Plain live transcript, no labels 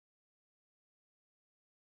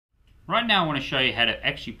Right now I want to show you how to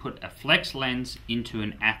actually put a flex lens into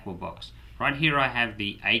an Aqua Box. Right here I have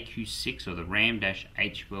the AQ6 or the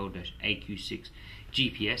RAM-HOL-AQ6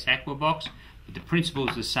 GPS Aqua Box, but the principle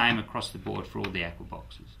is the same across the board for all the Aqua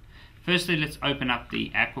Boxes. Firstly, let's open up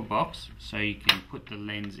the Aqua Box so you can put the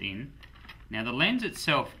lens in. Now the lens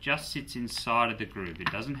itself just sits inside of the groove.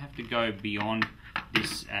 It doesn't have to go beyond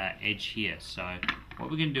this edge here. So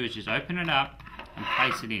what we're going to do is just open it up and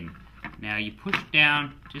place it in. Now you push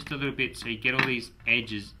down just a little bit so you get all these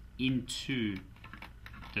edges into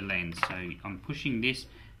the lens. So I'm pushing these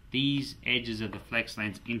edges of the flex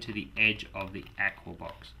lens into the edge of the Aqua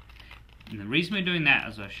Box. And the reason we're doing that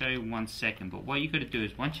is I'll show you in 1 second, but what you've got to do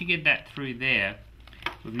is once you get that through there,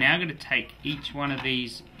 we're now going to take each one of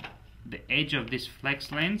these, the edge of this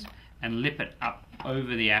flex lens, and lip it up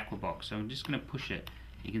over the Aqua Box. So I'm just going to push it.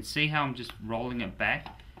 You can see how I'm just rolling it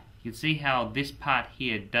back. You can see how this part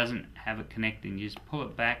here doesn't have it connecting. You just pull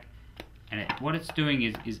it back, and what it's doing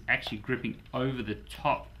is actually gripping over the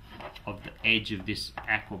top of the edge of this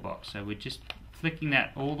Aqua Box. So we're just flicking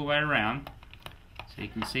that all the way around, so you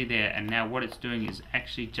can see there, and now what it's doing is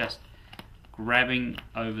actually just grabbing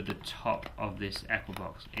over the top of this Aqua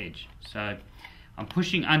Box edge. So I'm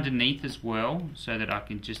pushing underneath as well so that I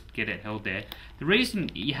can just get it held there. The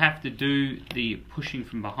reason you have to do the pushing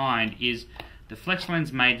from behind is the flex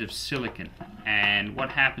lens made of silicon, and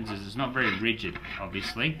what happens is it's not very rigid,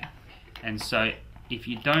 obviously, and so if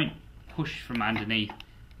you don't push from underneath,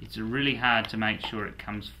 it's really hard to make sure it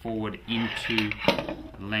comes forward into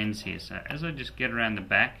the lens here. So as I just get around the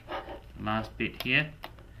back, the last bit here,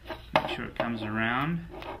 make sure it comes around.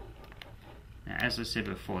 Now, as I said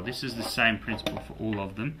before, this is the same principle for all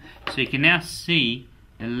of them. So you can now see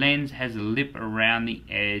the lens has a lip around the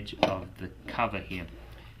edge of the cover here.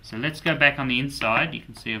 So let's go back on the inside. You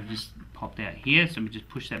can see I've just popped out here, so we just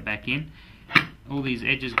push that back in. All these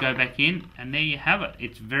edges go back in, and there you have it.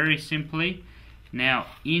 It's very simply now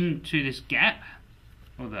into this gap,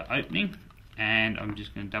 or the opening, and I'm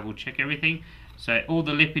just going to double check everything. So all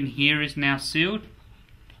the lip in here is now sealed.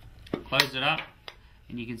 Close it up,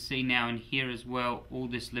 and you can see now in here as well, all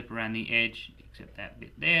this lip around the edge, except that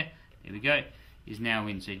bit there, there we go, is now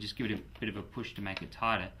in. So you just give it a bit of a push to make it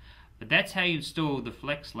tighter. But that's how you install the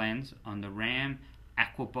flex lens on the RAM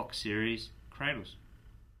Aqua Box series cradles.